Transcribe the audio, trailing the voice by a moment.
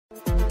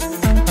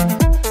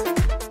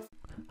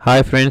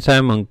Hi friends, I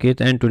am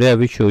Ankit and today I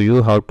will show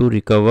you how to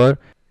recover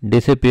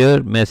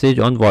disappear message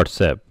on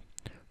WhatsApp.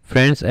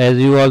 Friends, as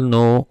you all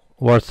know,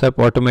 WhatsApp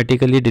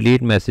automatically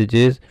delete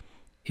messages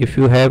if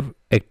you have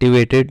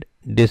activated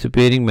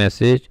disappearing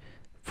message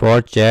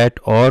for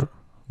chat or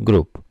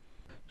group.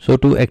 So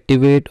to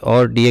activate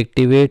or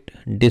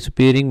deactivate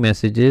disappearing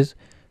messages,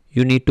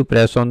 you need to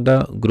press on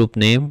the group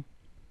name.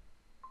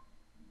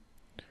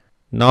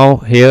 Now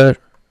here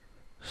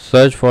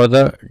search for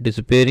the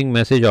disappearing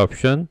message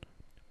option,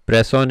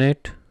 press on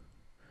it.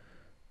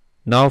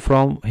 Now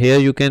from here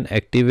you can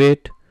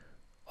activate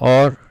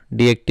or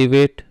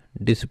deactivate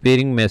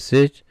disappearing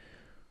message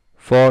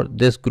for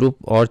this group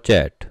or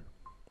chat.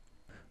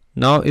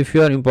 Now if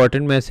your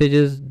important message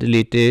is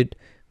deleted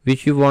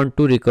which you want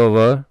to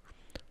recover,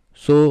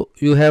 so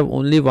you have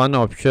only one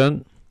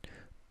option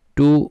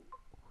to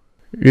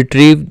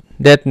retrieve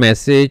that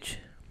message.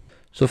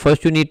 So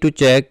first you need to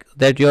check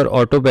that your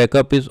auto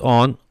backup is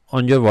on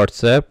your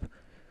WhatsApp.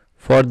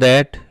 For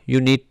that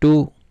you need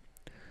to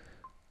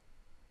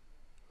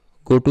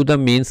go to the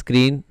main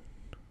screen.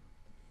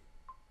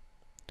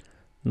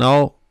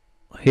 Now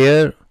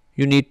here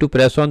you need to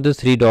press on the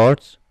three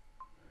dots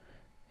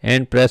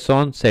and press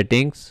on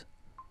settings.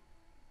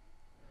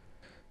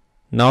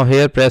 Now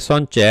here press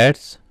on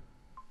chats.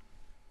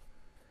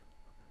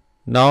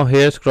 Now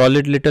here scroll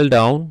it little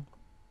down.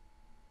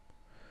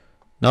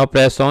 Now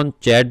press on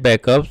chat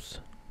backups.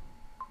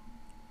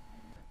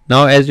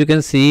 Now as you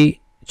can see,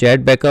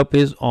 chat backup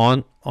is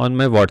on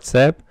my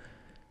WhatsApp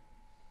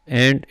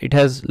and it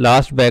has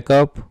last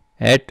backup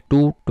at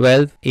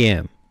 2:12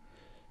 am.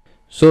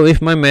 So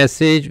if my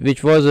message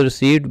which was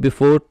received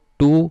before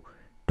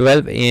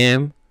 2:12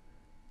 am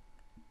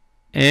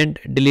and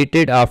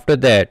deleted after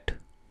that,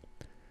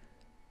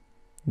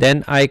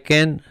 then I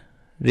can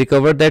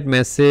recover that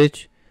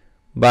message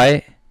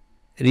by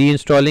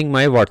reinstalling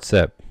my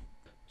WhatsApp.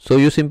 So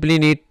you simply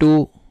need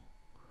to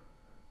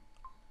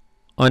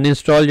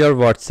uninstall your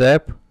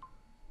WhatsApp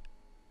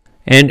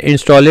and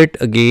install it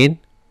again.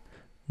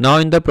 Now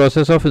in the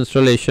process of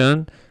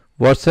installation,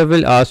 WhatsApp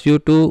will ask you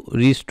to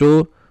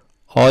restore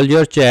all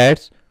your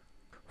chats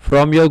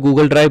from your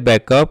Google Drive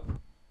backup.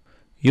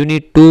 You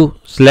need to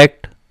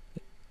select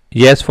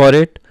yes for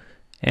it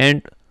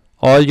and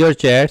all your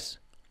chats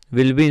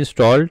will be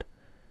installed,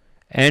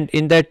 and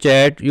in that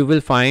chat you will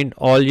find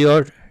all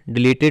your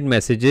deleted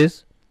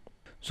messages.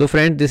 So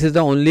friend, this is the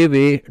only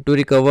way to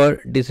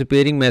recover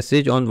disappearing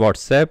message on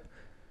WhatsApp.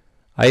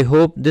 I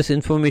hope this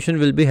information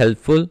will be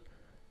helpful.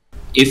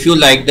 If you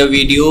like the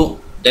video,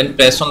 then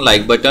press on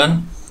like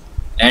button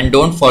and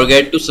don't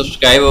forget to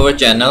subscribe our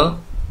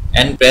channel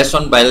and press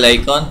on bell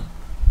icon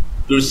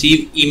to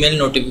receive email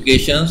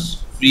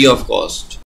notifications free of cost.